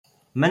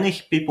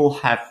Many people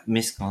have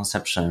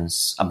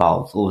misconceptions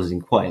about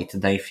losing weight.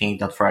 They think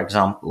that, for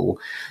example,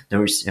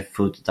 there is a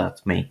food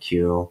that makes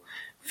you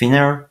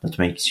thinner, that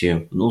makes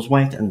you lose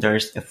weight, and there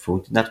is a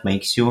food that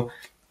makes you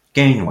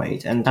gain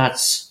weight. And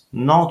that's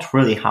not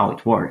really how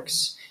it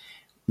works.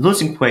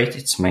 Losing weight,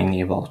 it's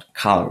mainly about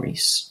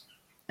calories.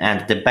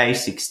 And the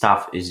basic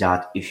stuff is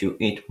that if you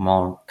eat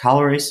more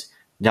calories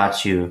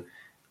that your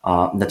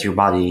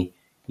body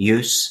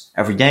use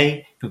every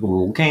day, you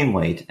will gain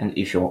weight. And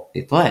if you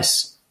eat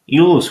less,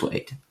 you lose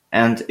weight.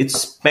 And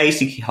it's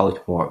basically how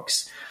it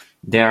works.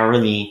 There are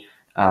really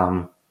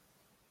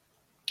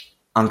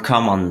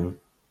uncommon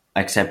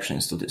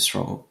exceptions to this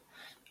rule.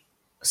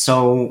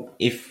 So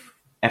if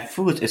a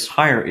food is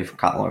higher in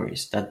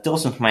calories, that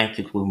doesn't make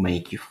it will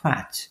make you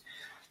fat.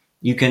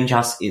 You can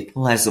just eat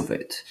less of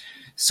it.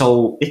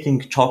 So eating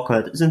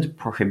chocolate isn't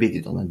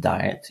prohibited on a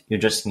diet. You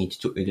just need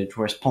to eat it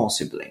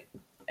responsibly.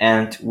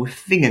 And with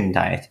vegan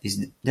diet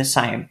is the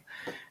same.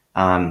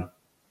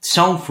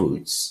 Some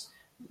foods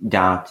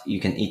that you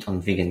can eat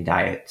on vegan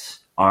diet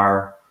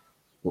are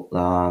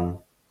um,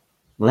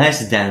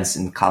 less dense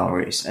in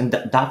calories, and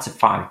that's a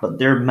fact. But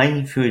there are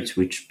many foods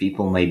which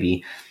people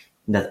maybe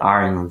that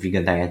are in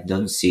vegan diet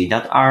don't see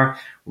that are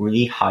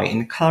really high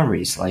in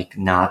calories, like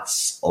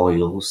nuts,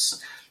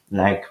 oils,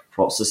 like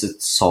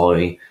processed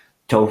soy,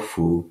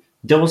 tofu.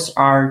 Those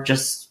are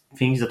just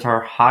things that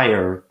are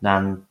higher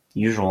than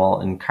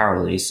usual in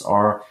calories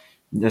or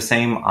the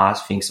same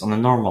as things on a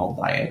normal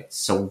diet.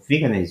 So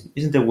veganism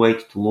isn't a way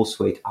to lose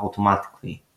weight automatically.